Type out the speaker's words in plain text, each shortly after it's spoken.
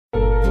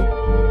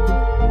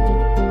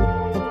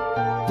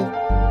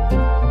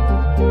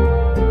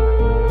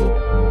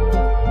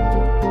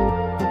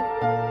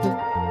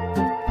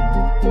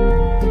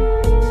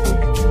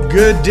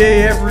Good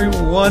day,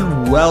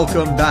 everyone.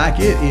 Welcome back.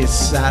 It is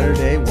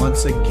Saturday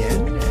once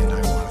again, and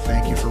I want to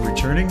thank you for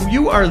returning.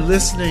 You are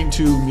listening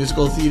to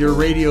Musical Theater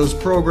Radio's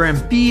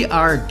program, Be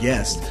Our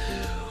Guest.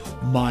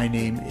 My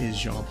name is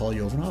Jean-Paul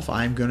Jovanov.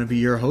 I'm going to be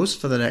your host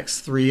for the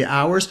next 3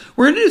 hours.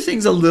 We're going to do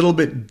things a little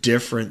bit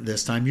different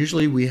this time.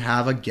 Usually we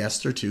have a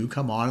guest or two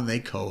come on and they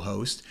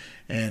co-host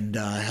and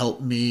help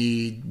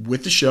me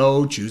with the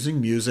show, choosing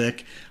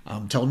music,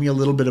 telling me a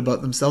little bit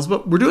about themselves.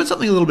 But we're doing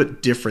something a little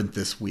bit different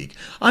this week.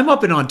 I'm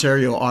up in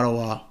Ontario,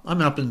 Ottawa.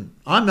 I'm up in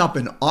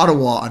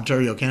Ottawa,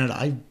 Ontario, Canada.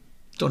 I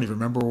don't even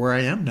remember where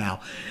I am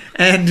now.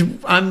 And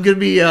I'm going to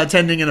be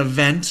attending an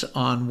event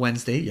on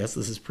Wednesday. Yes,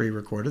 this is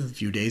pre-recorded a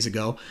few days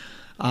ago.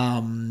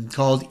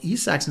 Called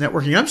ESAX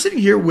Networking. I'm sitting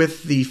here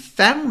with the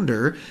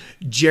founder,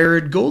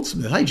 Jared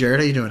Goldsmith. Hi,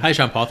 Jared. How you doing? Hi,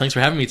 Jean-Paul. Thanks for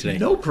having me today.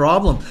 No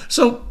problem.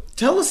 So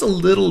tell us a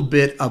little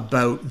bit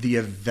about the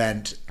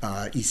event,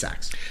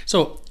 ESAX.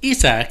 So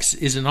ESAX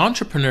is an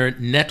entrepreneur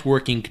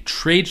networking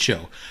trade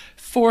show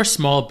for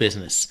small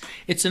business.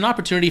 It's an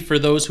opportunity for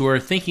those who are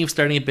thinking of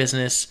starting a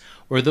business,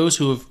 or those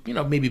who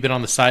have, maybe been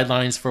on the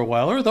sidelines for a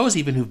while, or those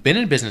even who've been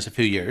in business a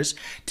few years,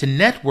 to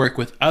network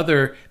with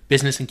other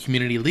business and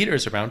community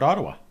leaders around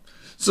Ottawa.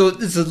 So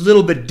it's a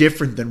little bit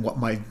different than what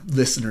my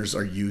listeners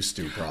are used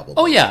to, probably.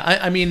 Oh, yeah.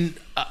 I mean,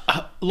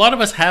 a lot of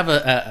us have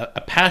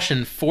a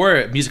passion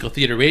for musical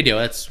theater radio.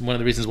 That's one of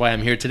the reasons why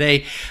I'm here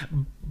today.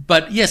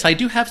 But yes, I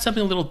do have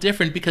something a little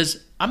different,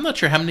 because I'm not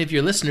sure how many of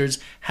your listeners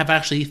have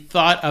actually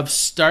thought of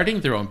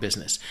starting their own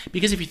business.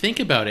 Because if you think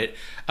about it,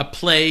 a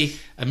play,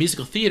 a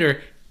musical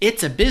theater,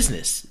 it's a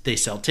business. They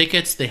sell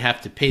tickets, they have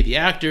to pay the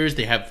actors,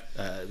 they have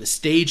the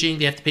staging,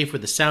 they have to pay for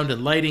the sound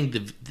and lighting, the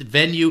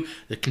venue,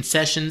 the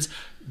concessions.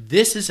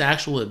 This is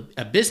actually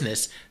a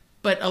business,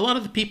 but a lot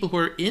of the people who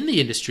are in the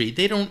industry,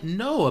 they don't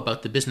know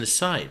about the business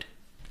side.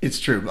 It's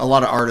true. A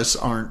lot of artists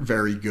aren't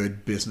very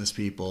good business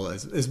people,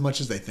 as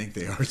much as they think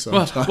they are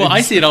sometimes. Well,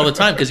 I see it all the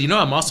time, because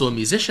I'm also a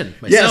musician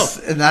myself. Yes,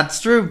 and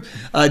that's true.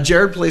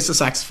 Jared plays the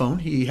saxophone.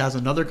 He has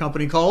another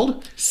company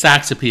called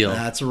Sax Appeal.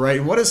 That's right.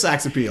 And what is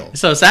Sax Appeal?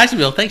 So Sax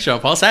Appeal, thanks,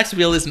 Jean-Paul. Sax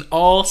Appeal is an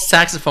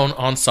all-saxophone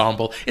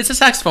ensemble. It's a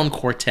saxophone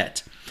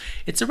quartet.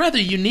 It's a rather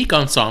unique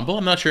ensemble.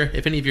 I'm not sure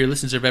if any of your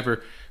listeners have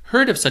ever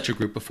heard of such a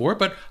group before,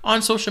 but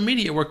on social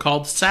media we're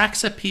called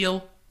Sax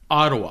Appeal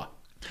Ottawa.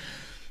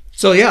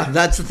 So yeah,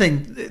 that's the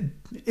thing.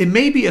 It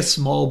may be a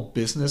small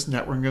business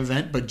networking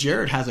event, but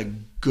Jared has a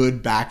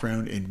good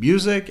background in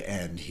music,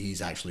 and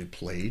he's actually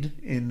played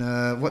in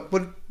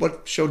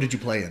what show did you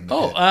play in?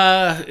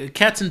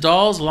 Cats and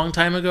Dolls a long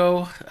time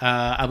ago.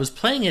 I was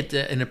playing it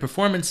in a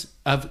performance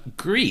of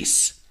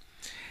Grease.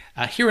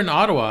 Here in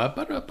Ottawa,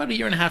 about a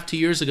year and a half, 2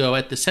 years ago,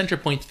 at the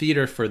Centrepoint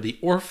Theatre for the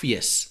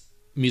Orpheus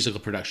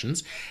musical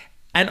productions.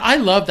 And I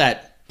love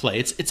that play.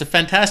 It's a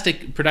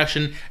fantastic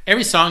production.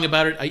 Every song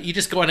about it, you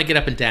just go on and get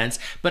up and dance.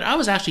 But I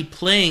was actually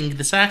playing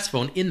the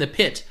saxophone in the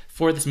pit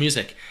for this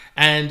music,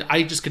 and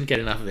I just couldn't get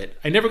enough of it.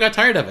 I never got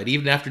tired of it,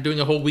 even after doing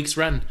a whole week's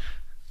run.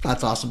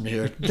 That's awesome to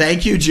hear.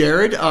 Thank you,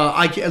 Jared.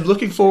 I'm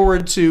looking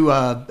forward to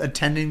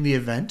attending the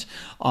event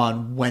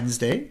on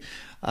Wednesday.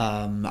 What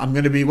I'm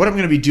going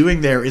to be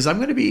doing there is I'm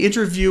going to be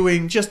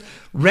interviewing just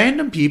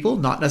random people,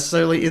 not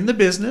necessarily in the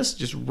business,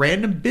 just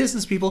random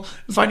business people,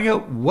 and finding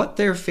out what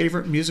their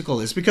favorite musical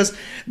is, because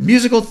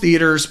musical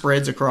theater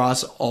spreads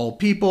across all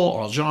people,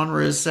 all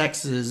genres,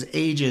 sexes,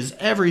 ages,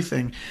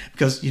 everything,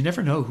 because you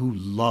never know who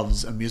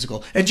loves a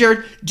musical. And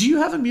Jared, do you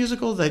have a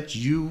musical that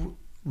you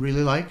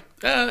really like?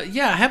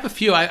 Yeah, I have a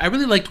few. I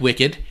really liked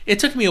Wicked. It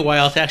took me a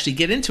while to actually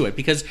get into it,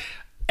 because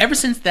ever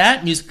since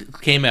that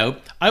music came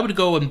out, I would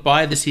go and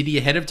buy the CD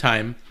ahead of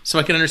time so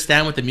I could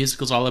understand what the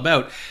musical's all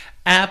about.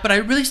 But I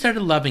really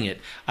started loving it.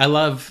 I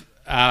love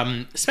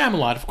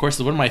Spamalot, of course,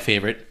 is one of my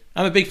favorite.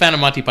 I'm a big fan of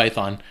Monty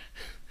Python.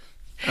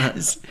 I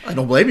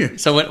don't blame you.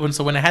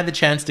 So when I had the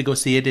chance to go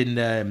see it in,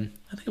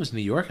 I think it was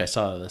New York, I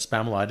saw the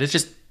Spamalot.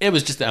 It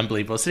was just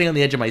unbelievable. Sitting on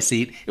the edge of my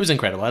seat, it was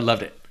incredible. I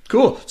loved it.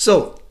 Cool.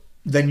 So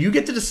then you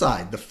get to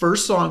decide the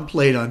first song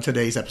played on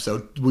today's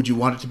episode. Would you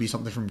want it to be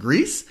something from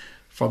Grease,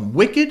 from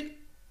Wicked,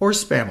 or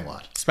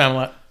Spamalot?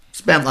 Spamalot.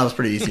 Spamalot was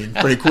pretty easy and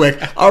pretty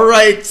quick. All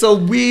right, so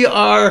we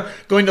are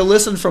going to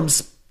listen from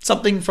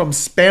something from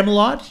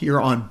Spamalot here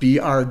on Be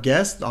Our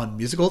Guest on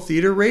Musical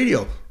Theater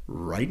Radio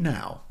right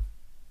now.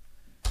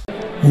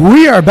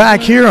 We are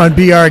back here on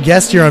Be Our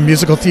Guest here on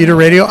Musical Theater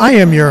Radio. I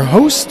am your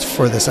host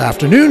for this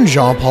afternoon,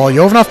 Jean-Paul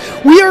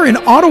Jovanov. We are in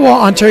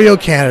Ottawa, Ontario,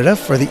 Canada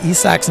for the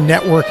ESAX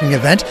networking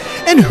event.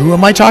 And who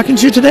am I talking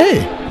to today?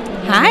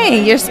 Hi,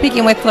 you're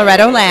speaking with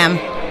Loretto Lamb.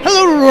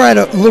 Hello,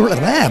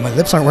 Loretto. My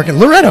lips aren't working.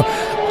 Loretto,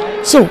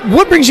 so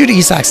what brings you to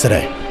ESAX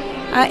today?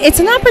 It's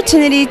an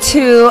opportunity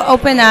to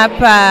open up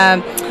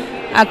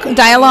a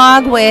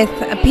dialogue with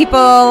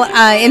people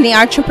in the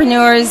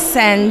entrepreneurs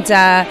and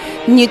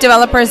new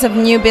developers of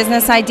new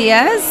business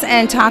ideas,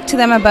 and talk to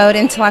them about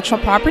intellectual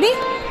property.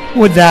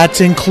 Would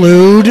that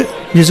include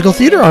musical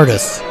theater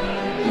artists?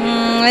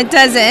 It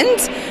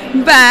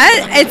doesn't, but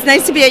it's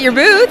nice to be at your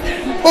booth.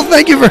 Well,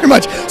 thank you very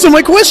much. So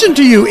my question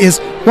to you is,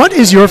 what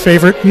is your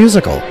favorite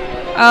musical?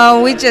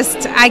 Oh,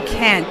 I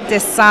can't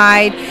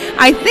decide.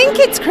 I think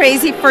it's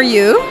Crazy for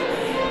You,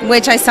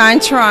 which I saw in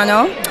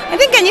Toronto. I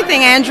think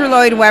anything Andrew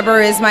Lloyd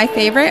Webber is my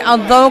favorite,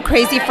 although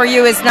Crazy for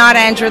You is not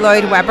Andrew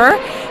Lloyd Webber.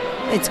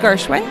 It's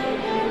Gershwin.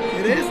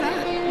 It is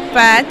that.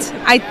 But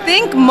I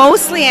think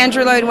mostly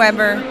Andrew Lloyd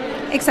Webber,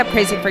 except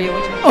Crazy for You.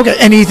 Okay,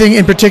 anything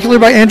in particular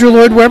by Andrew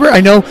Lloyd Webber? I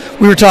know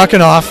we were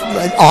talking off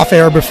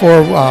air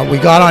before we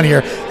got on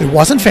here. It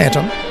wasn't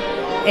Phantom.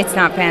 It's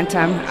not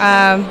Phantom.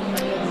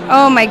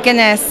 Oh my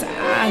goodness.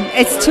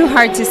 It's too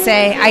hard to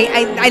say.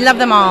 I love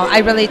them all. I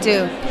really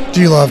do.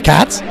 Do you love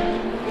Cats?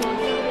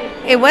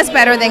 It was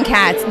better than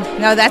Cats.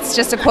 No, that's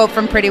just a quote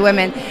from Pretty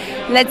Women.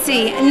 Let's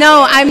see.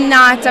 No, I'm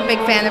not a big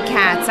fan of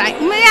Cats.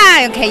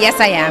 Yes,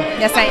 I am.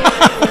 Yes, I am.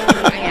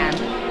 I am.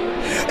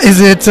 Is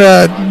it,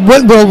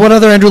 what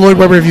other Andrew Lloyd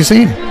Webber have you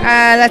seen?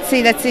 Let's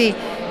see.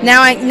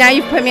 Now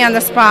you've put me on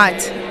the spot.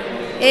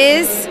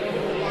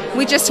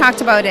 We just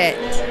talked about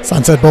it.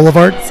 Sunset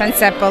Boulevard?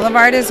 Sunset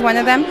Boulevard is one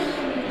of them.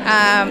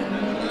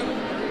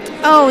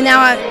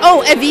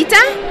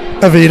 Evita?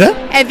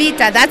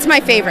 Evita, that's my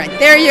favorite.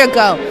 There you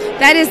go.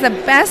 That is the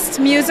best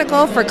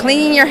musical for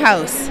cleaning your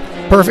house.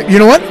 Perfect. You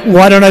know what?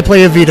 Why don't I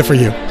play Evita for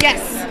you?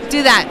 Yes,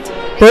 do that.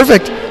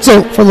 Perfect.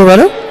 So, for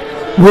Loretto,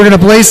 we're going to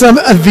play some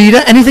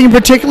Evita. Anything in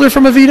particular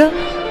from Evita?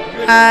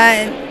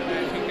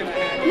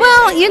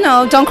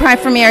 Don't Cry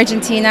for Me,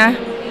 Argentina.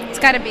 It's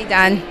got to be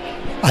done.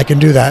 I can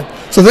do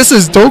that. So this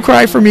is Don't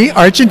Cry for Me,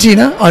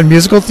 Argentina on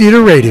Musical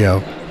Theater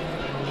Radio.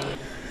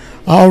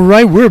 All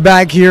right, we're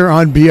back here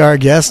on Be Our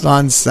Guest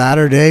on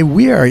Saturday.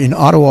 We are in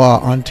Ottawa,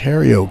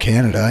 Ontario,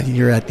 Canada,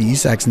 here at the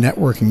ESAX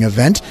networking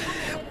event.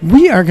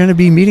 We are going to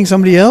be meeting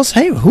somebody else.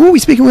 Hey, who are we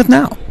speaking with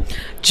now?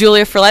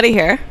 Julia Ferletti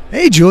here.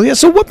 Hey, Julia.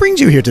 So what brings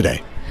you here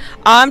today?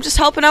 I'm just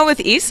helping out with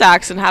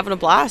ESAX and having a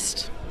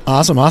blast.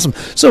 Awesome.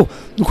 So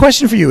the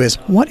question for you is,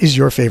 what is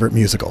your favorite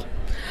musical?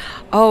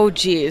 Oh,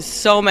 geez,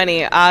 so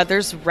many.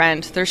 There's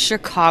Rent, there's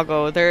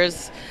Chicago,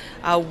 there's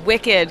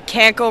Wicked.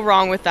 Can't go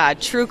wrong with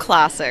that. True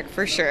classic,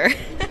 for sure.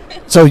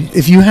 So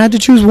if you had to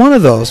choose one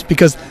of those,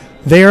 because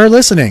they are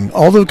listening,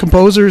 all the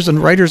composers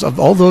and writers of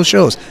all those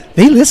shows,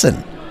 they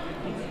listen.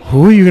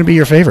 Who are you going to be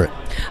your favorite?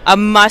 A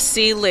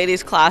must-see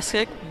ladies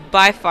classic,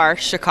 by far,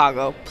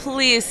 Chicago.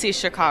 Please see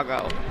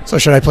Chicago. So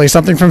should I play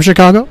something from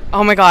Chicago?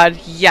 Oh my God,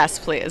 yes,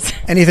 please.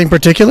 Anything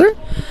particular?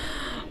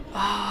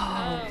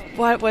 Oh,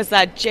 what was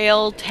that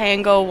Jail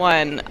Tango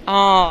one?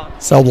 Oh.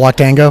 Cell Block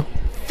Tango?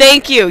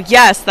 Thank you.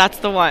 Yes, that's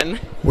the one.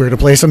 We're going to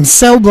play some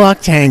Cell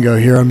Block Tango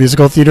here on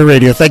Musical Theater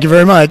Radio. Thank you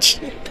very much.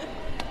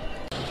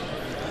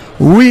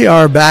 We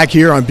are back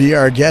here on Be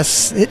Our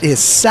Guests. It is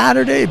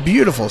Saturday,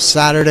 beautiful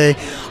Saturday.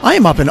 I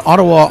am up in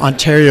Ottawa,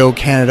 Ontario,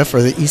 Canada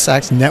for the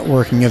ESAX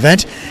networking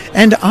event,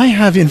 and I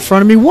have in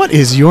front of me, what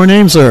is your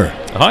name, sir?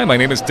 Hi, my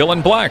name is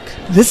Dylan Black.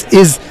 This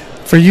is,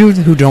 for you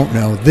who don't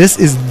know, this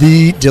is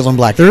the Dylan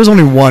Black. There is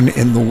only one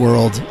in the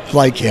world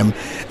like him.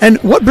 And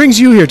what brings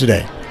you here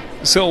today?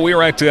 So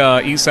we're at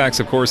ESAX,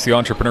 of course, the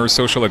Entrepreneur's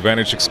Social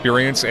Advantage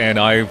Experience, and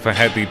I've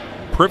had the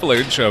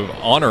privilege of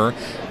honor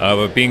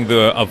of being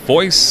a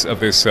voice of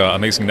this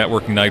amazing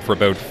networking night for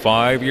about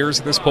 5 years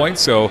at this point.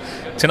 So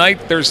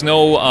tonight there's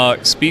no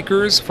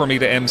speakers for me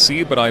to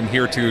MC, but I'm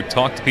here to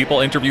talk to people,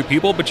 interview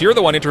people, but you're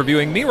the one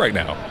interviewing me right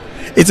now.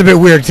 It's a bit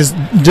weird because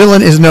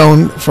Dylan is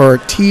known for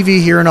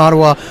TV here in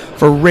Ottawa,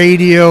 for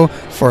radio,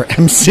 for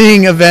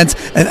emceeing events,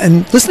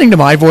 and listening to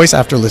my voice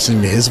after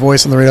listening to his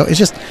voice on the radio,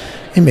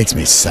 it makes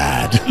me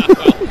sad.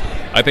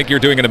 I think you're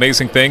doing an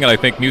amazing thing, and I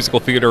think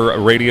musical theater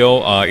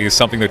radio is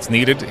something that's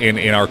needed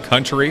in our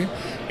country,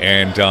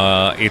 and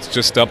it's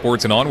just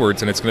upwards and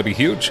onwards, and it's going to be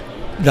huge.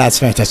 That's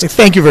fantastic.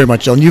 Thank you very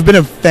much, Dylan. You've been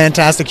a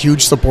fantastic,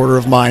 huge supporter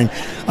of mine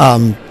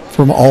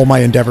from all my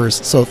endeavors,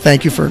 so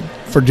thank you for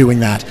doing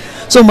that.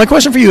 So my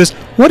question for you is,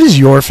 what is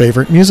your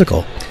favorite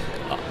musical?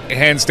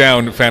 Hands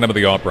down, Phantom of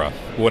the Opera.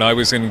 When I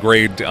was in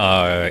grade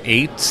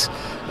 8,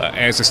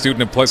 as a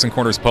student at Pleasant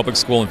Corners Public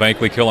School in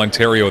Vankleek Hill,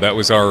 Ontario, that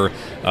was our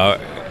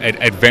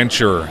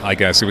adventure, I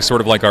guess. It was sort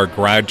of like our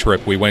grad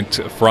trip. We went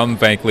from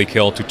Vankleek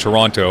Hill to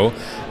Toronto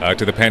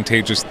to the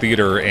Pantages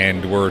Theatre,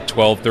 and we're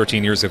 12,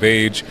 13 years of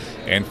age.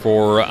 And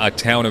for a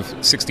town of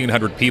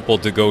 1,600 people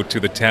to go to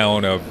the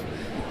town of,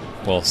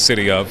 well,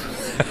 city of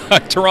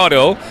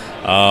Toronto,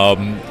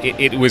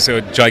 it was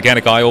a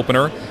gigantic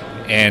eye-opener.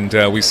 And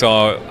we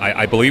saw,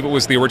 I believe it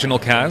was the original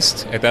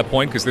cast at that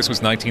point, because this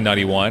was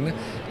 1991.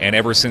 And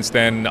ever since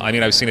then, I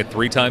mean, I've seen it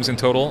 3 times in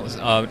total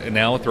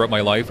now throughout my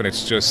life. And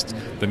it's just,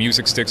 the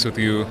music sticks with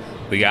you,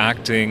 the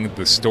acting,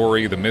 the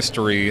story, the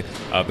mystery,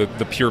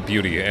 the pure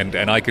beauty. And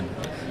I could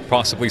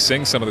possibly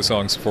sing some of the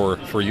songs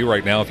for you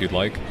right now if you'd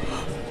like.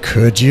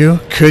 Could you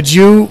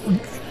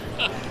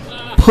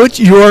put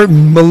your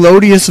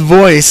melodious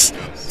voice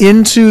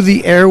into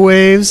the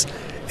airwaves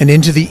and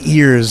into the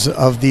ears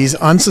of these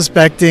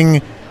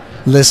unsuspecting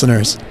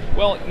listeners?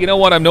 Well, you know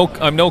what? I'm no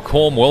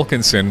Colm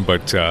Wilkinson,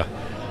 but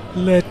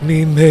let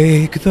me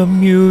make the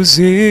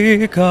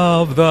music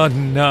of the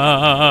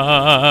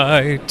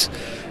night.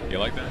 You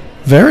like that?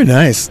 Very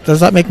nice. Does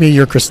that make me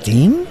your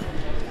Christine?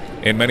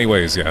 In many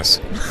ways, yes.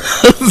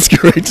 That's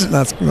great.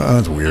 That's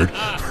weird.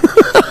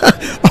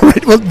 All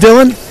right. Well,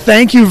 Dylan,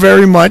 thank you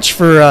very much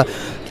for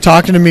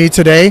talking to me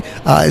today.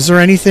 Is there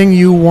anything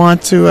you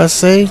want to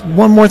say?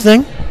 One more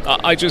thing?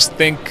 I just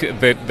think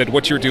that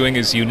what you're doing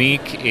is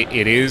unique.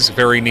 It is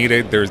very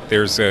needed.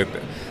 There's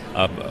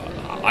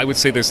I would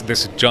say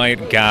this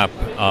giant gap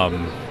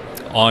on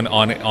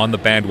the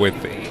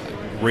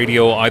bandwidth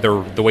radio,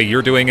 either the way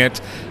you're doing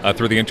it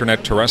through the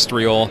internet,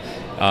 terrestrial,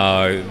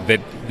 that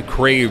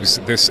craves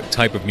this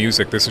type of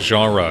music, this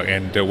genre,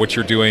 and what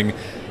you're doing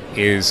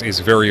is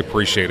very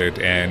appreciated.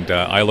 And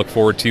I look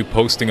forward to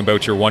posting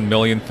about your 1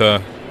 millionth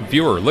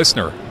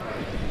listener.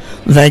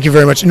 Thank you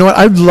very much. You know what?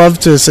 I'd love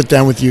to sit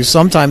down with you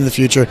sometime in the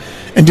future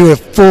and do a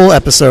full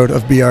episode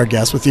of Be Our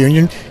Guest with you.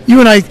 And you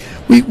and I,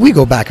 we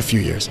go back a few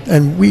years,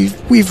 and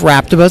we've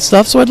rapped about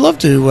stuff. So I'd love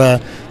to.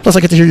 Plus,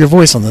 I get to hear your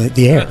voice on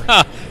the air.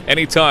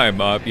 Anytime.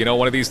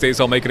 One of these days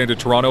I'll make it into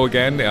Toronto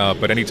again.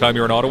 But anytime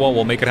you're in Ottawa,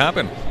 we'll make it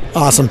happen.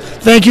 Awesome.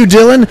 Thank you,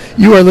 Dylan.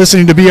 You are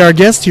listening to Be Our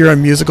Guest here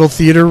on Musical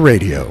Theatre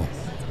Radio.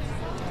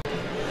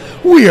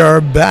 We are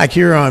back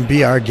here on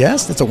Be Our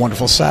Guest. It's a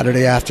wonderful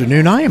Saturday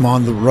afternoon. I am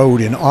on the road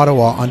in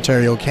Ottawa,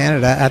 Ontario,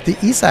 Canada at the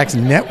ESACS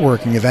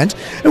networking event,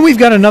 and we've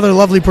got another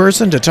lovely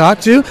person to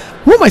talk to.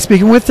 Who am I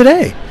speaking with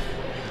today?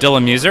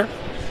 Dylan Muser.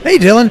 Hey,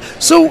 Dylan.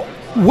 So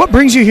what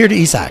brings you here to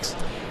ESACS?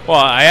 Well,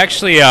 I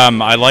actually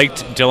I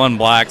liked Dylan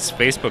Black's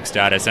Facebook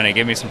status, and it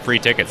gave me some free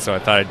tickets, so I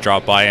thought I'd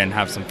drop by and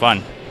have some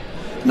fun.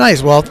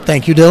 Nice. Well,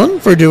 thank you, Dylan,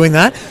 for doing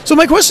that. So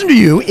my question to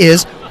you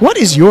is, what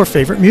is your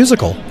favorite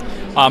musical?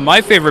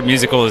 My favorite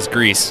musical is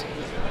Grease.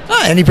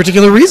 Any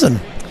particular reason?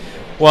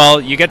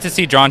 Well, you get to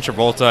see John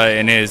Travolta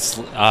in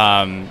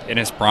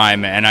his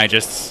prime, and I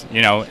just,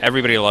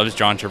 everybody loves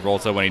John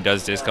Travolta when he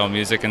does disco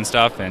music and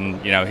stuff,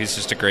 and, he's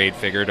just a great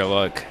figure to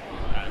look.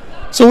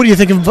 So what do you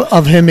think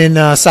of him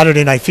in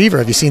Saturday Night Fever?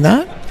 Have you seen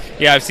that?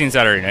 Yeah, I've seen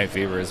Saturday Night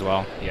Fever as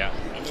well. Yeah,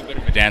 I'm a bit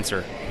of a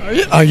dancer.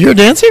 Are you a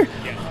dancer?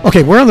 Yeah.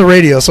 Okay, we're on the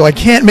radio, so I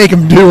can't make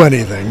him do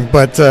anything,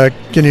 but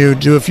can you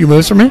do a few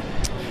moves for me?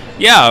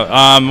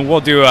 Yeah, we'll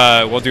do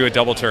a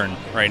double turn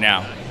right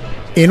now.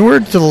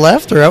 Inward to the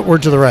left or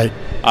outward to the right?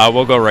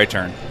 We'll go right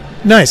turn.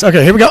 Nice.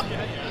 Okay, here we go.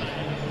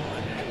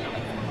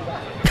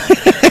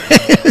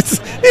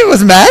 It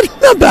was bad.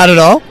 Not bad at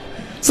all.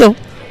 So,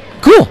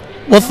 cool.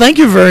 Well, thank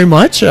you very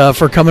much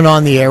for coming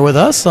on the air with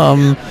us.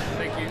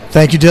 Thank you.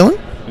 Thank you, Dylan.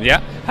 Yeah.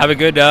 Have a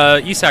good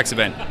ESACS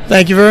event.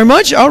 Thank you very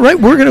much. All right,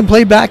 we're going to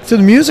play back to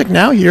the music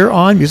now here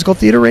on Musical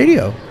Theatre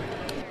Radio.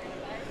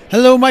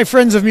 Hello, my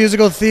friends of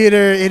musical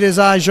theater. It is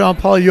I,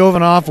 Jean-Paul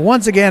Jovanov,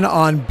 once again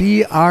on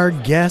Be Our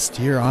Guest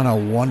here on a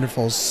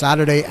wonderful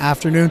Saturday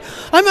afternoon.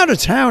 I'm out of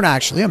town,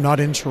 actually. I'm not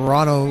in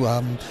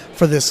Toronto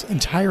for this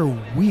entire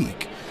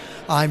week.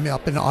 I'm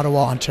up in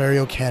Ottawa,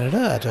 Ontario,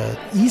 Canada at a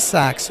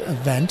ESACS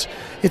event.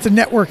 It's a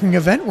networking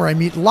event where I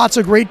meet lots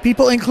of great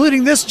people,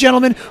 including this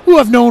gentleman who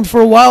I've known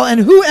for a while. And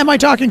who am I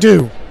talking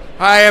to?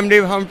 Hi, I'm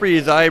Dave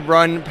Humphreys. I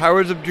run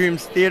Powers of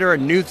Dreams Theatre, a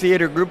new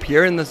theatre group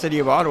here in the city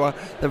of Ottawa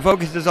that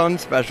focuses on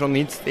special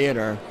needs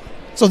theatre.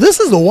 So this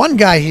is the one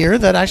guy here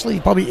that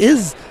actually probably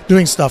is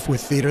doing stuff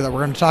with theatre that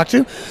we're going to talk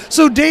to.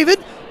 So David,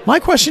 my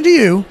question to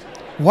you,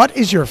 what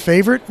is your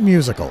favorite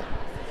musical?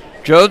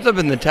 Joseph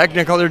and the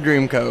Technicolor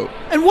Dreamcoat.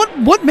 And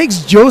what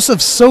makes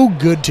Joseph so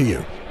good to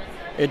you?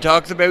 It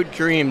talks about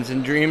dreams,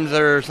 and dreams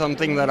are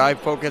something that I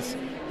focus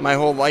my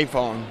whole life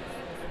on.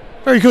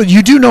 Very cool.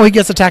 You do know he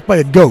gets attacked by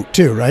a goat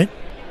too, right?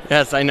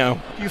 Yes, I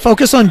know. Do you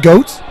focus on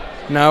goats?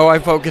 No, I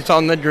focus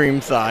on the dream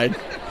side.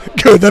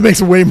 Good, that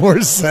makes way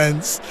more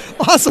sense.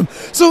 Awesome.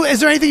 So is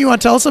there anything you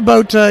want to tell us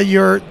about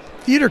your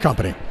theater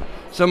company?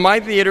 So my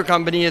theater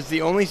company is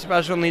the only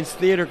special needs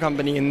theater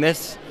company in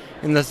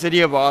the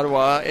city of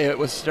Ottawa. It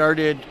was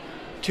started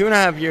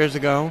 2.5 years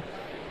ago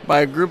by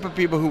a group of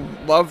people who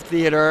love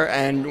theater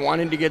and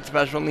wanted to get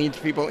special needs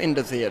people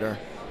into theater.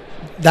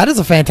 That is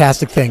a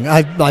fantastic thing.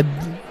 I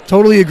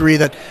totally agree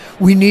that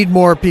we need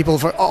more people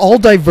for all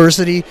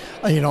diversity,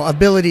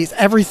 abilities,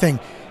 everything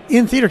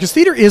in theater, because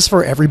theater is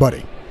for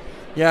everybody.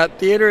 Yeah,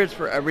 theater is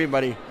for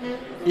everybody.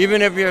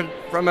 Even if you're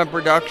from a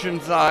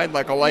production side,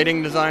 like a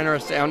lighting designer,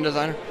 a sound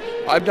designer.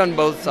 I've done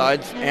both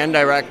sides and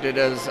directed,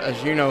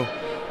 as you know,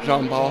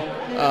 Jean-Paul.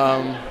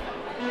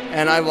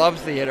 And I love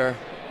theater.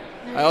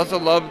 I also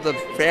love the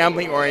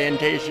family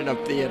orientation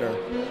of theater.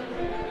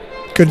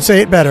 Couldn't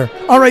say it better.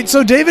 All right,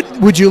 so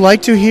David, would you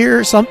like to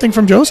hear something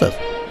from Joseph?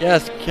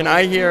 Yes, can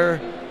I hear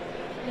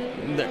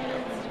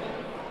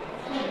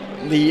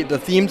the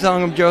theme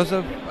song of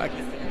Joseph? I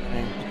can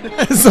sing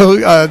it.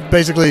 So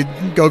basically,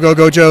 go, go,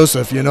 go,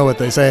 Joseph. You know what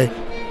they say.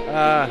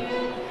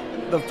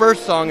 The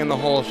first song in the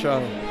whole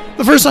show.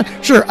 The first song?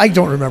 Sure, I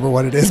don't remember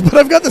what it is, but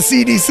I've got the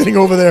CD sitting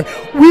over there.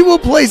 We will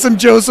play some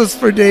Josephs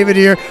for David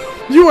here.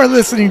 You are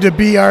listening to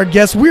Be Our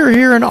Guest. We're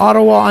here in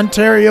Ottawa,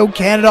 Ontario,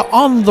 Canada,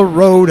 on the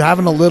road,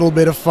 having a little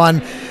bit of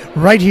fun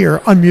right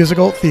here on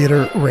Musical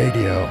Theatre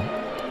Radio.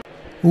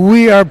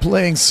 We are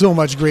playing so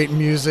much great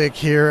music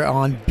here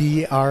on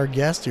Be Our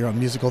Guest, here on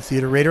Musical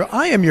Theater Radio.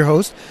 I am your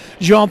host,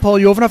 Jean-Paul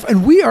Jovanov,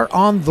 and we are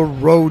on the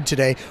road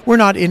today. We're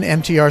not in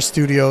MTR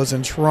Studios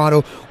in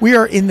Toronto. We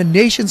are in the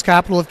nation's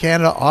capital of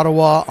Canada,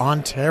 Ottawa,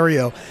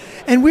 Ontario.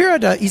 And we're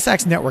at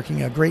ESAC's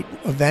Networking, a great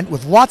event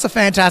with lots of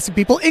fantastic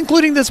people,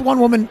 including this one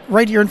woman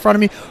right here in front of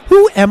me.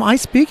 Who am I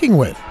speaking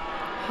with?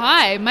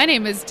 Hi, my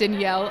name is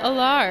Danielle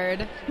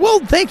Allard. Well,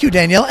 thank you,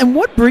 Danielle. And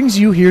what brings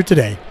you here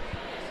today?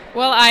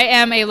 Well, I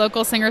am a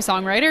local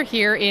singer-songwriter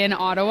here in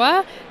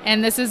Ottawa,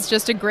 and this is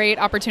just a great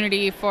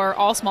opportunity for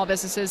all small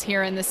businesses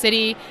here in the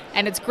city.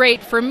 And it's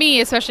great for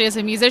me, especially as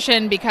a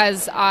musician,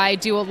 because I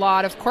do a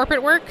lot of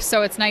corporate work,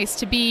 so it's nice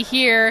to be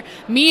here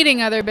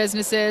meeting other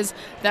businesses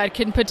that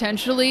can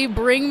potentially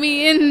bring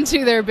me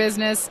into their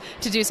business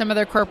to do some of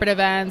their corporate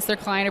events, their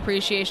client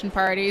appreciation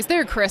parties,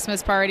 their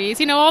Christmas parties,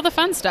 all the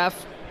fun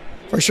stuff.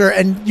 For sure,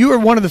 and you are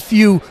one of the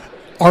few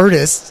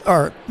artists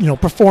or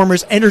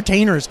performers,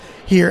 entertainers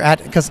here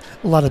because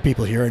a lot of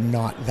people here are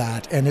not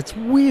that, and it's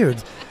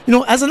weird.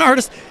 As an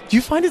artist, do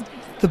you find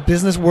the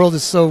business world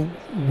is so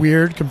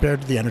weird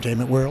compared to the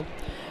entertainment world?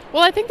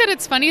 Well, I think that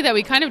it's funny that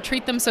we kind of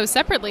treat them so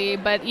separately,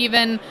 but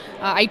even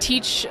I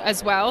teach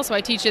as well, so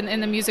I teach in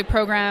the music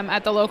program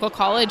at the local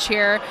college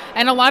here,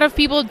 and a lot of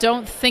people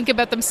don't think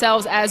about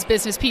themselves as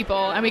business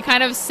people, and we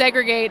kind of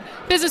segregate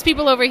business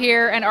people over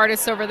here and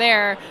artists over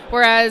there,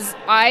 whereas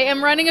I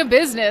am running a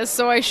business,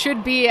 so I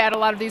should be at a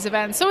lot of these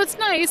events. So it's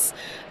nice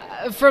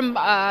from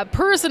a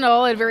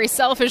personal and very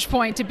selfish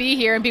point to be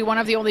here and be one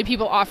of the only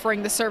people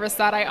offering the service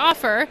that I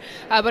offer.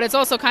 But it's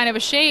also kind of a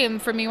shame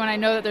for me when I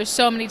know that there's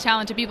so many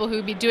talented people who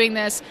would be doing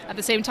this at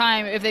the same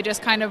time if they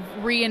just kind of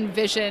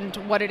re-envisioned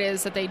what it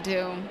is that they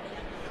do.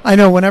 I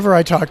know whenever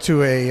I talk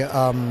to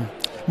a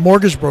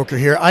mortgage broker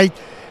here, I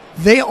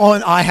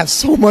have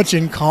so much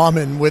in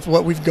common with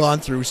what we've gone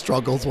through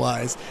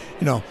struggles-wise.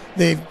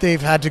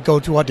 They've had to go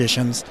to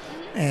auditions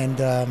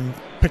and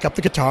pick up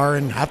the guitar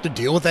and have to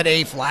deal with that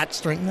A-flat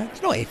string.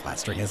 There's no A-flat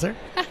string, is there?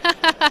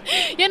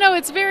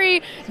 It's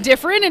very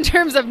different in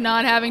terms of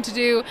not having to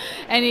do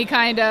any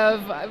kind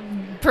of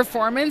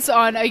performance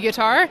on a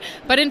guitar,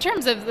 but in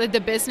terms of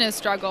the business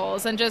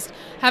struggles and just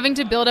having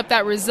to build up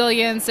that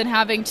resilience and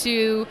having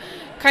to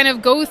kind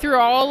of go through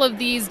all of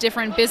these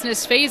different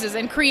business phases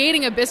and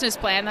creating a business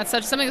plan. That's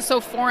something that's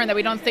so foreign that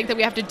we don't think that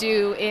we have to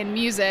do in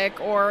music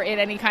or in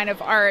any kind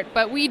of art,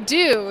 but we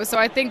do. So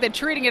I think that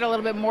treating it a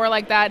little bit more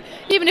like that,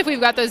 even if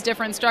we've got those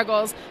different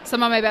struggles,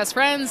 some of my best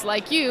friends,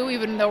 like you,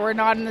 even though we're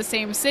not in the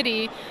same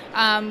city,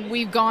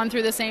 we've gone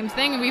through the same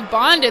thing and we've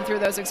bonded through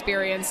those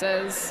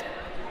experiences.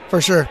 For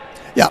sure.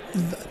 Yeah,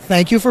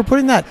 thank you for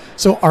putting that.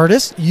 So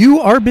artists, you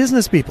are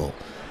business people.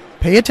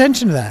 Pay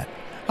attention to that.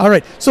 All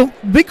right, so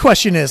big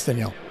question is,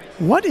 Danielle,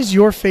 what is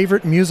your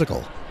favorite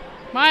musical?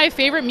 My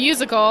favorite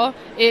musical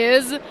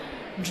is,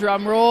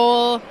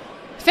 drumroll,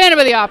 Phantom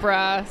of the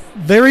Opera.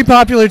 Very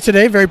popular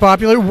today, very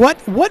popular.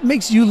 What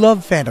makes you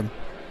love Phantom?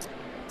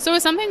 So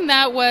it's something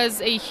that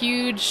was a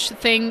huge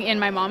thing in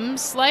my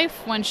mom's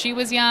life. When she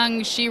was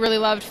young, she really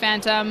loved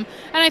Phantom.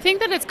 And I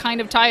think that it's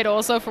kind of tied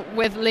also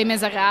with Les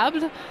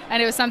Miserables.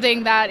 And it was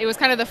something that, it was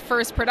kind of the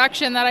first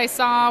production that I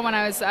saw when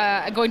I was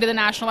going to the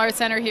National Arts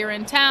Centre here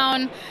in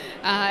town.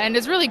 And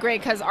it's really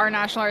great because our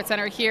National Arts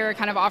Centre here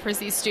kind of offers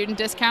these student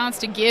discounts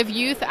to give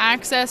youth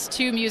access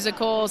to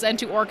musicals and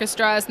to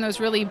orchestras and those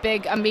really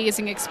big,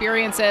 amazing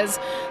experiences.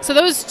 So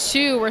those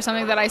two were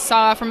something that I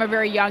saw from a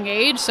very young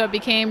age. So it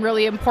became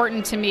really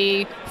important to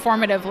me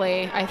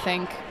formatively, I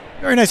think.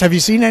 Very nice. Have you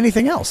seen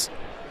anything else?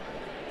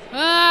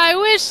 I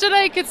wish that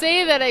I could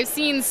say that I've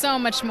seen so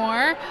much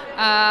more.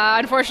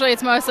 Unfortunately,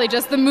 it's mostly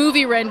just the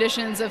movie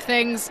renditions of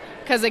things.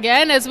 Because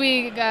again, as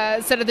we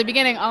said at the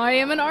beginning, I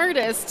am an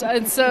artist.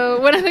 And so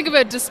when I think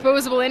about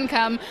disposable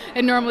income,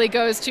 it normally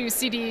goes to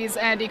CDs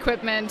and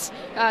equipment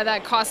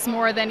that costs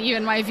more than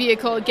even my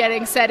vehicle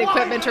getting said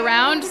equipment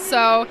around.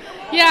 So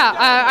yeah,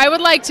 I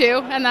would like to,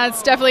 and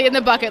that's definitely in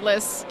the bucket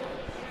list.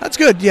 That's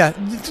good, yeah.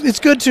 It's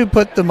good to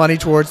put the money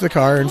towards the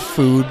car and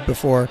food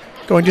before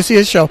going to see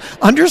a show.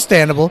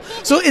 Understandable.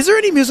 So is there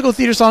any musical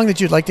theater song that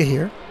you'd like to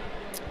hear?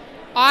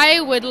 I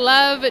would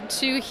love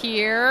to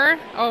hear,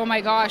 oh my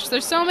gosh,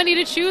 there's so many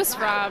to choose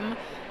from.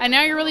 And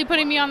now you're really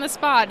putting me on the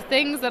spot.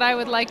 Things that I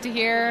would like to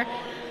hear.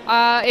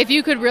 If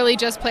you could really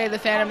just play the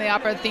Phantom of the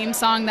Opera theme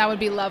song, that would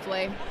be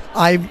lovely.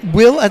 I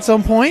will at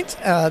some point.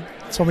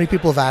 So many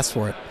people have asked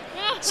for it.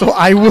 So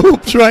I will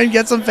try and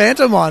get some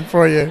Phantom on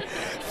for you.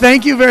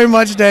 Thank you very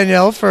much,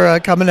 Danielle, for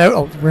coming out.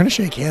 Oh, we're going to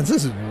shake hands.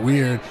 This is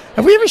weird.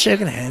 Have we ever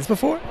shaken hands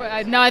before?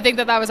 No, I think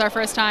that was our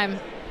first time.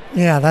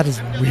 Yeah, that is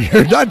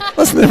weird.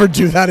 Let's never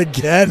do that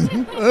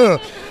again.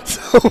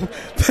 So,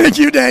 thank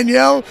you,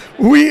 Danielle.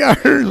 We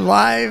are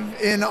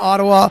live in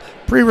Ottawa,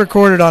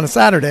 pre-recorded on a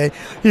Saturday,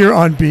 here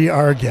on Be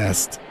Our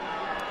Guest.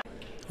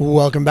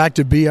 Welcome back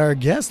to Be Our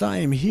Guest. I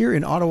am here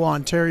in Ottawa,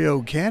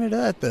 Ontario,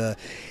 Canada, at the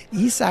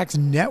ESAC's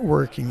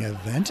networking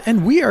event,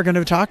 and we are going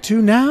to talk to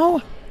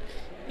now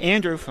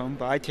Andrew from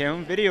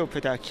Bytown Video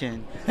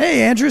Production.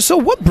 Hey, Andrew. So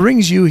what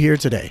brings you here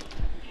today?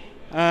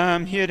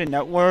 I'm here to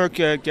network,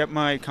 get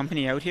my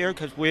company out here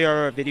because we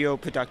are a video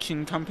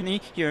production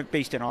company here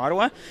based in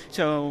Ottawa.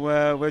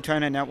 So we're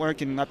trying to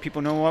network and let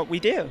people know what we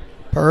do.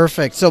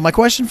 Perfect. So my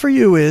question for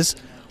you is,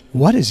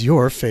 what is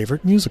your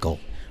favorite musical?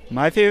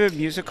 My favorite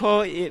musical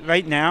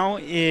right now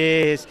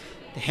is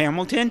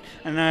Hamilton,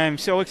 and I'm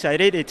so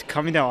excited. It's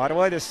coming to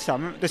Ottawa this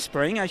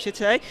spring, I should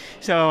say.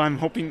 So I'm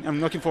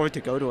looking forward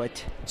to go to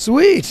it.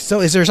 Sweet.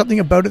 So is there something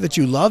about it that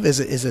you love? Is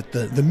it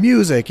the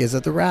music? Is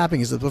it the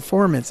rapping? Is it the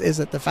performance? Is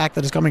it the fact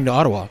that it's coming to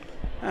Ottawa?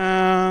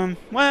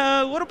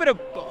 Well, a little bit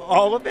of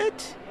all of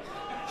it.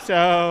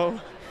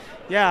 So,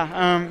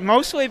 yeah,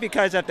 mostly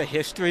because of the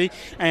history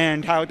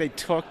and how they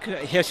took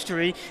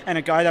history and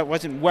a guy that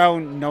wasn't well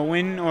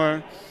known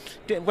or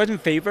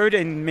wasn't favored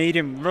and made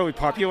him really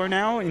popular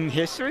now in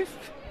history.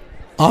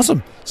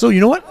 Awesome. So you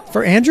know what?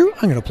 For Andrew,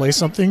 I'm going to play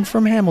something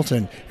from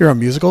Hamilton here on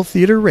Musical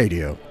Theater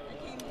Radio.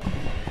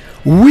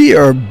 We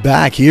are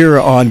back here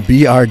on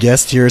Be Our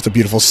Guest here. It's a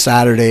beautiful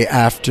Saturday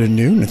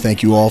afternoon. And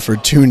thank you all for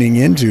tuning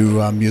in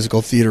to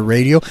Musical Theater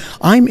Radio.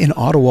 I'm in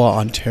Ottawa,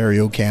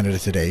 Ontario, Canada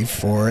today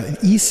for an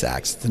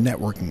ESACS, the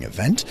networking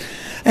event.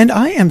 And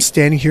I am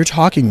standing here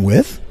talking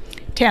with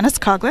Tanis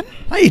Coughlin.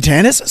 Hi,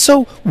 Tanis.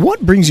 So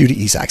what brings you to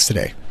ESACS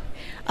today?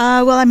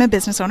 Well, I'm a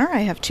business owner. I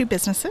have two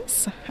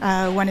businesses.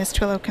 One is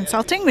Twillo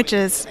Consulting, which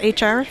is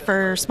HR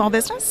for small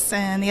business,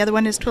 and the other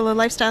one is Twillo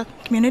Lifestyle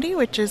Community,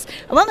 which is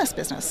a wellness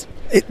business.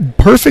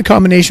 Perfect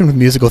combination with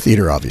musical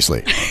theater,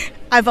 obviously.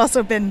 I've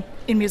also been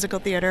in musical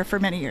theater for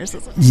many years.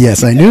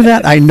 Yes, I knew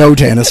that. I know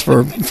Tanis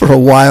for a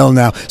while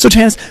now. So,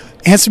 Tanis,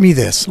 answer me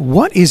this.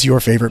 What is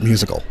your favorite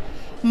musical?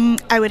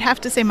 I would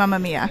have to say Mamma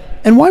Mia.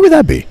 And why would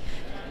that be?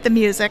 The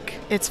music.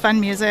 It's fun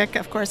music.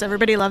 Of course,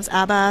 everybody loves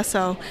ABBA,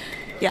 so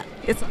yeah,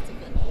 it's lots of fun.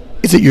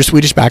 Is it your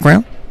Swedish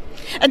background?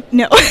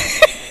 No.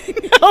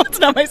 No, it's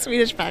not my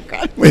Swedish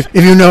background.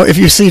 If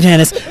you see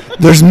Tanis,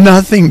 there's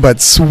nothing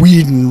but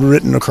Sweden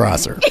written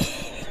across her.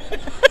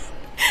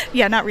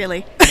 Yeah, not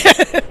really.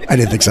 I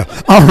didn't think so.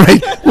 All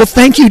right. Well,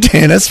 thank you,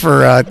 Tanis,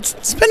 for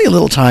spending a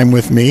little time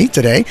with me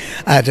today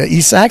at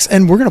ESACS,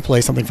 and we're going to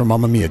play something from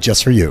Mamma Mia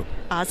just for you.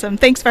 Awesome.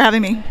 Thanks for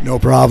having me. No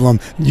problem.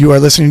 You are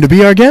listening to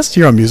Be Our Guest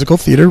here on Musical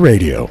Theater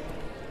Radio.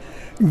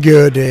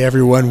 Good day,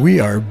 everyone. We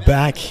are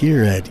back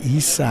here at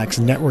ESAC's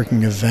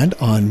networking event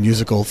on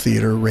Musical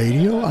Theater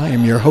Radio. I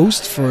am your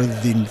host for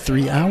the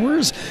 3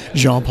 hours,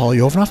 Jean-Paul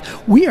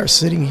Yovanov. We are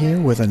sitting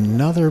here with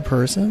another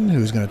person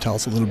who's going to tell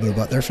us a little bit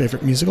about their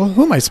favorite musical.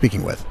 Who am I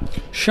speaking with?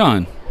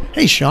 Sean.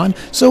 Hey, Sean.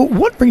 So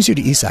what brings you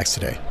to ESAC's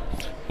today?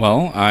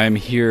 Well, I'm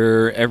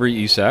here every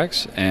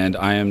ESACS, and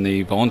I am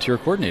the volunteer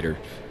coordinator.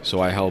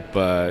 So I help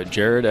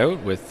Jared out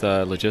with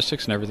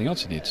logistics and everything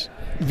else he needs.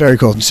 Very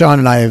cool. Sean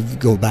and I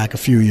go back a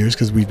few years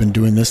because we've been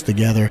doing this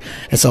together,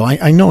 and so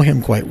I know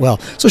him quite well.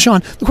 So,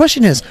 Sean, the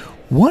question is,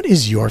 what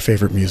is your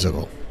favorite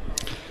musical?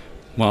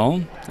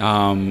 Well,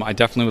 I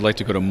definitely would like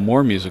to go to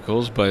more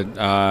musicals, but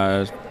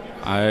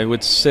I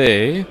would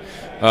say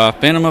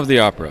Phantom of the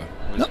Opera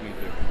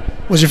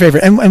was your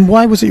favorite, and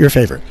why was it your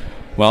favorite?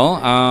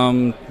 Well,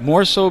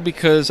 more so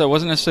because I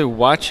wasn't necessarily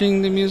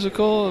watching the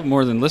musical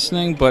more than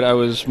listening, but I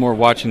was more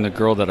watching the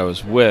girl that I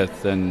was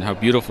with and how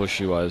beautiful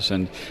she was.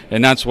 And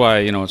that's why,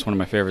 it's one of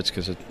my favorites,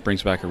 because it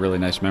brings back a really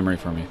nice memory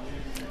for me.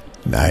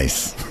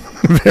 Nice.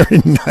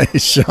 Very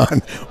nice,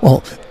 Sean.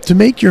 Well, to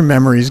make your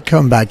memories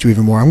come back to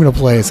even more, I'm going to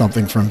play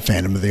something from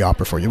Phantom of the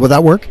Opera for you. Will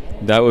that work?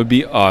 That would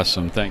be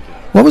awesome. Thank you.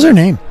 What was her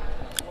name?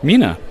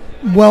 Mina.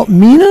 Well,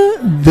 Mina,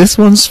 this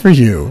one's for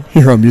you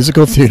here on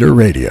Musical Theater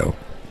Radio.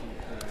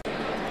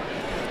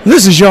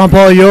 This is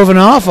Jean-Paul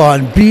Yovanov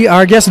on Be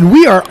Our Guest, and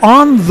we are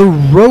on the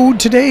road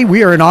today.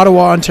 We are in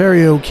Ottawa,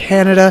 Ontario,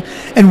 Canada,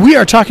 and we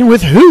are talking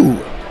with who?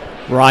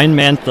 Ryan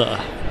Mantha.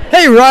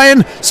 Hey,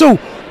 Ryan. So,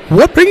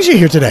 what brings you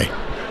here today?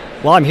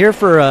 Well, I'm here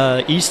for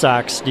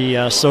ESACS,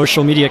 the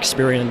social media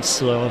experience,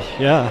 so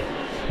yeah.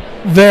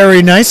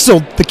 Very nice. So,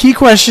 the key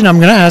question I'm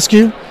going to ask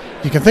you,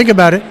 you can think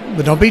about it,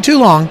 but don't be too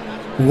long.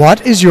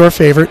 What is your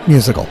favorite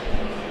musical?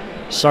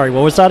 Sorry,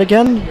 what was that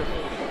again?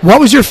 What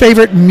was your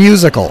favorite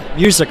musical?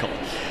 Musical.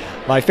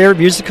 My favorite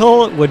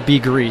musical would be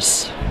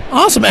Grease.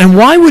 Awesome. And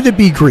why would it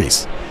be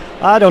Grease?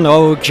 I don't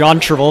know.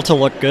 John Travolta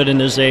looked good in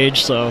his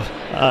age, so...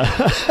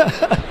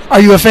 Are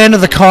you a fan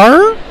of the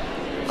car?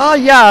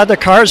 Yeah, the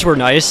cars were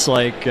nice.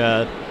 Like,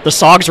 the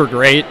songs were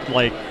great.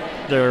 Like,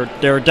 they're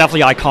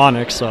definitely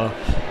iconic, so...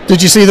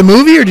 Did you see the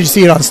movie, or did you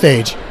see it on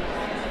stage?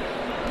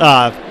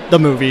 The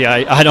movie,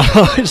 I don't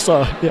know. So,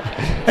 yeah.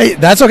 Hey,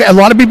 that's okay. A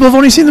lot of people have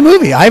only seen the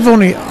movie. I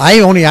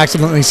only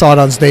accidentally saw it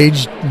on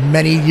stage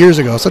many years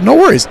ago, so no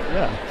worries.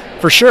 Yeah.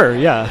 For sure,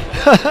 yeah.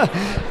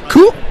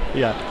 Cool.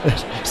 Yeah.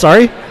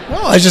 Sorry?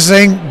 Well, I was just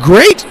saying,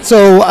 great.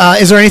 So,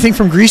 is there anything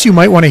from Grease you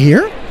might want to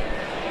hear?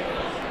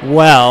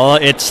 Well,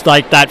 it's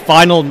like that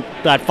final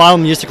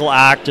musical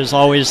act is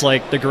always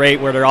like the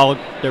great where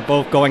they're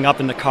both going up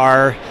in the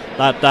car.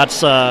 That's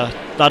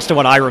the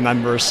one I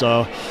remember.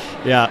 So,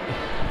 yeah.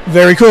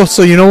 Very cool.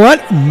 So, you know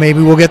what?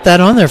 Maybe we'll get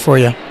that on there for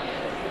you.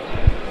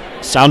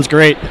 Sounds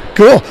great.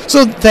 Cool.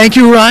 So, thank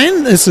you,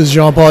 Ryan. This is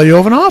Jean-Paul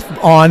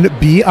Yovanov on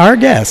Be Our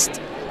Guest.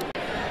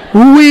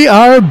 We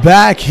are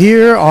back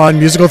here on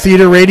Musical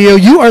Theater Radio.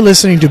 You are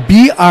listening to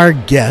Be Our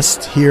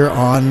Guest here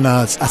on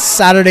a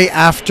Saturday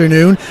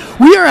afternoon.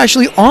 We are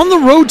actually on the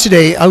road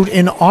today out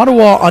in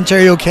Ottawa,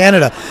 Ontario,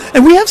 Canada.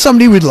 And we have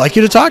somebody we'd like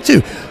you to talk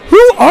to.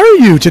 Who are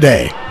you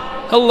today?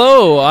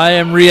 Hello, I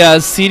am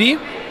Riaz Sidi,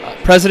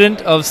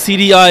 president of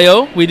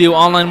CDIO. We do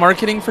online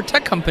marketing for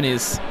tech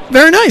companies.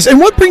 Very nice. And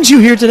what brings you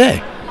here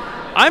today?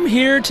 I'm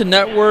here to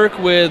network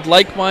with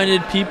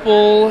like-minded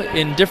people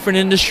in different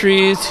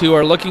industries who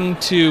are looking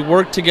to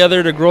work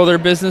together to grow their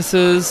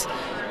businesses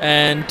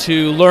and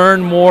to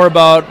learn more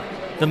about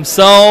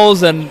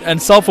themselves,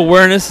 and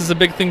self-awareness is a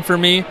big thing for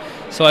me.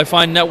 So I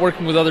find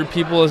networking with other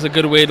people is a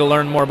good way to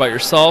learn more about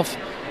yourself,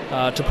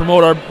 to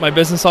promote my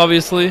business,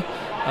 obviously.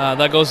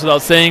 That goes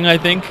without saying, I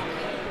think.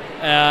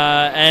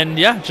 And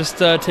yeah, just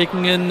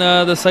taking in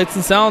the sights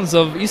and sounds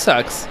of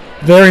ESACs.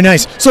 Very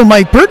nice. So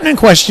my pertinent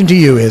question to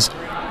you is,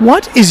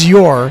 what is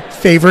your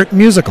favorite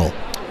musical?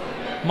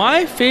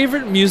 My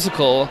favorite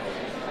musical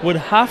would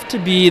have to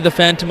be The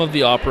Phantom of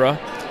the Opera.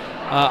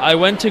 I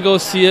went to go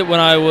see it when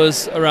I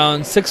was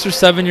around 6 or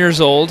 7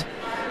 years old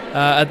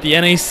at the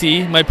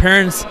NAC. My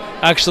parents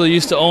actually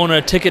used to own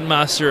a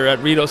Ticketmaster at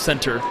Rideau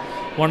Centre,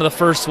 one of the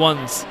first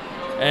ones.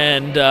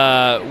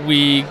 And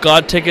we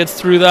got tickets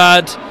through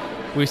that.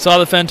 We saw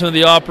The Phantom of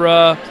the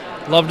Opera,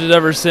 loved it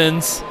ever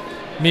since.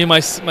 Me and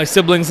my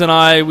siblings and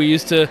I, we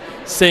used to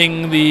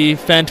sing the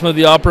Phantom of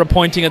the Opera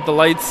pointing at the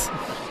lights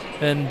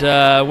and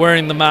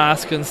wearing the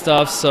mask and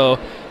stuff. So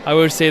I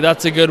would say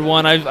that's a good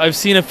one. I've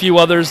seen a few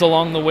others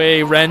along the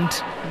way.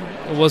 Rent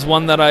was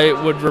one that I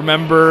would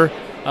remember.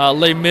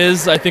 Les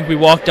Mis, I think we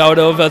walked out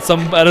of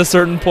at a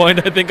certain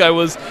point. I think I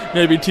was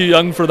maybe too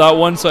young for that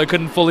one, so I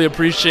couldn't fully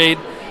appreciate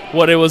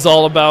what it was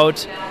all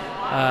about.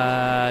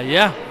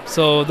 Yeah,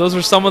 so those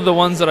are some of the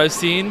ones that I've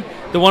seen.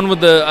 The one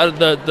with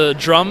the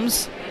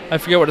drums, I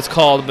forget what it's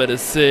called, but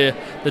it's the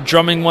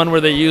drumming one where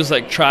they use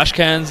like trash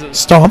cans.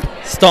 Stomp.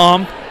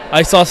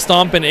 I saw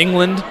Stomp in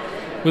England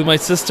with my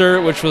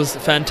sister, which was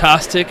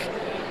fantastic.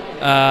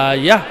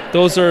 Yeah,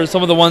 those are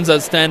some of the ones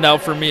that stand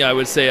out for me, I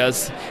would say,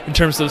 as in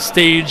terms of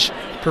stage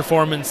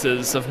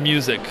performances of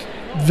music.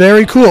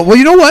 Very cool. Well,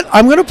 you know what?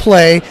 I'm going to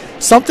play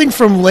something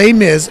from Les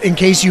Mis in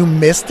case you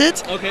missed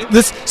it. Okay.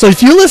 So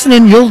if you listen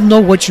in, you'll know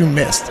what you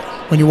missed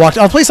when you walked.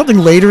 I'll play something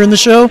later in the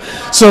show.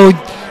 So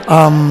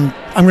I'm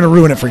going to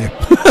ruin it for you.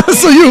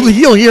 So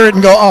you'll hear it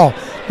and go, oh,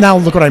 now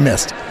look what I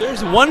missed.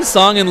 There's one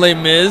song in Les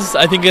Mis,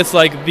 I think it's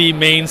like the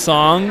main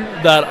song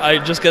that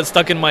I just get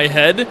stuck in my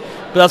head,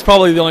 but that's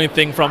probably the only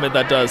thing from it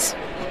that does.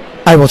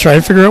 I will try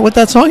and figure out what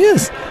that song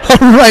is.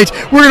 All right,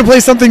 we're going to play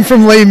something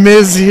from Les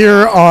Mis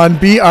here on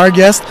Be Our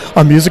Guest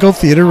on Musical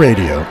Theater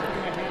Radio.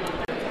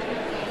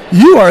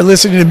 You are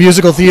listening to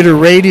Musical Theater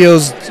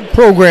Radio's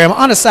program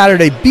on a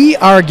Saturday, Be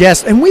Our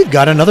Guest, and we've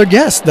got another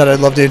guest that I'd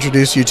love to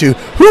introduce you to.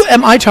 Who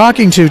am I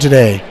talking to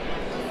today?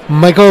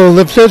 Michael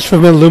Lipsitz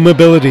from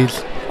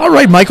Illumabilities. All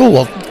right, Michael.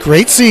 Well,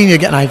 great seeing you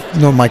again. I've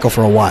known Michael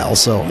for a while,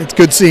 so it's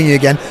good seeing you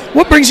again.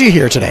 What brings you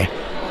here today?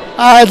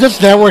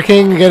 Just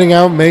networking, getting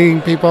out, meeting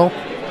people.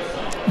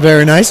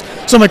 Very nice.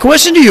 So my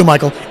question to you,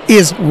 Michael,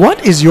 is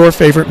what is your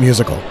favorite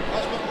musical?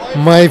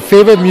 My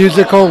favorite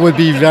musical would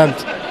be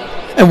Rent.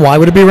 And why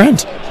would it be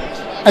Rent?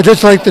 I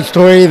just like the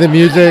story, the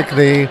music,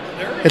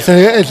 it's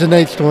a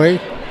nice story.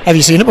 Have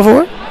you seen it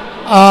before?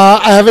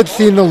 I haven't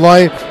seen the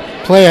live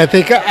play. I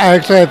think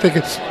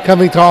it's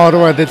coming to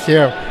Ottawa this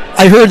year.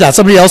 I heard that.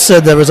 Somebody else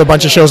said there was a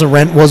bunch of shows and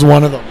Rent was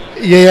one of them.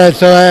 Yeah,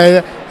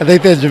 so I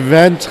think there's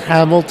Rent,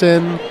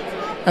 Hamilton,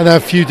 and a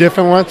few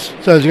different ones.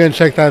 So I was going to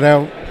check that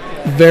out.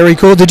 Very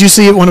cool. Did you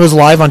see it when it was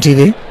live on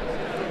TV?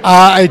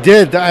 I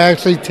did. I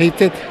actually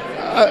taped it,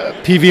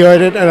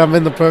 PVR'd it, and I'm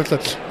in the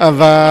process of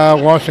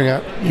watching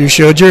it. You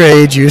showed your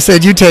age. You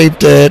said you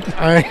taped it.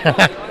 I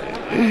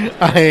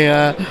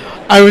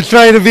was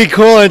trying to be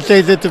cool and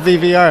change it to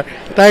PVR.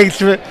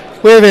 Thanks.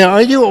 Wait a minute.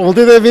 Are you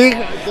older than me?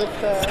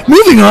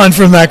 Moving on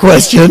from that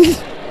question.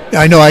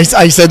 I know. I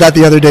said that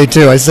the other day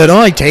too. I said,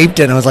 I taped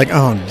it. And I was like,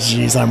 oh,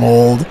 geez, I'm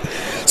old.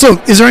 So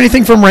is there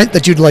anything from Rent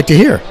that you'd like to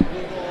hear?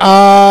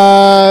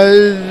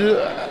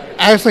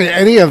 Actually,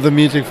 any of the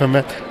music from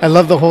it. I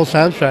love the whole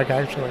soundtrack,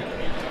 actually.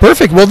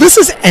 Perfect. Well, this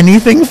is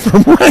anything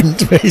from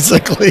Rent,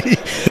 basically.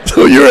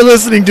 So you're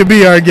listening to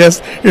Be Our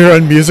Guest here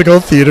on Musical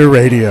Theater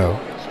Radio.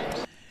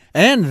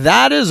 And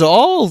that is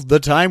all the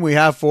time we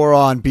have for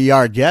on Be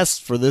Our Guests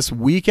for this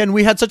weekend.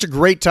 We had such a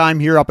great time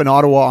here up in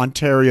Ottawa,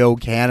 Ontario,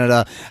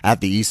 Canada at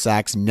the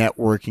ESACs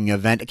networking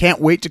event. I can't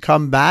wait to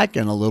come back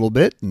in a little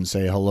bit and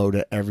say hello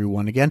to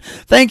everyone again.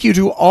 Thank you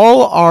to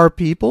all our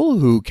people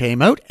who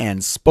came out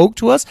and spoke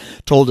to us,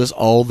 told us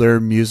all their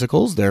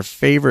musicals, their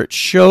favorite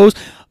shows.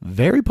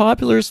 Very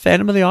popular is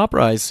Phantom of the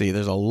Opera, I see.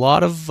 There's a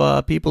lot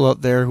of people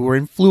out there who are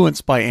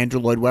influenced by Andrew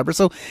Lloyd Webber.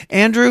 So,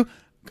 Andrew,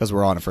 because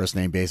we're on a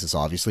first-name basis,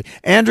 obviously.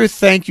 Andrew,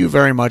 thank you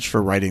very much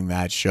for writing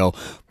that show.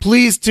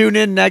 Please tune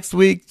in next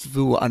week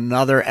to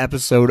another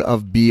episode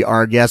of Be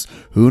Our Guest.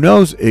 Who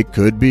knows? It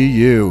could be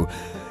you.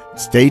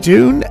 Stay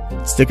tuned.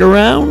 Stick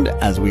around,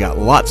 as we got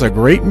lots of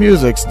great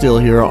music still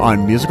here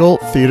on Musical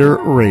Theater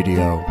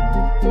Radio.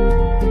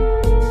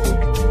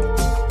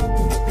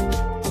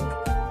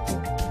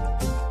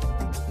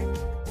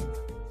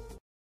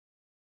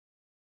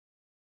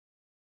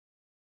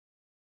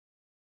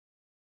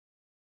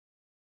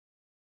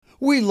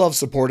 We love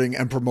supporting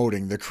and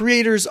promoting the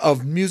creators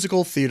of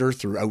musical theater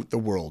throughout the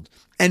world,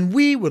 and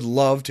we would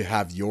love to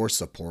have your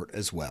support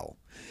as well.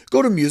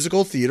 Go to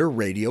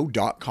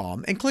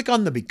musicaltheaterradio.com and click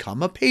on the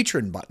Become a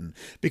Patron button,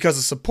 because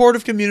a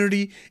supportive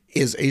community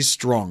is a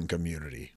strong community.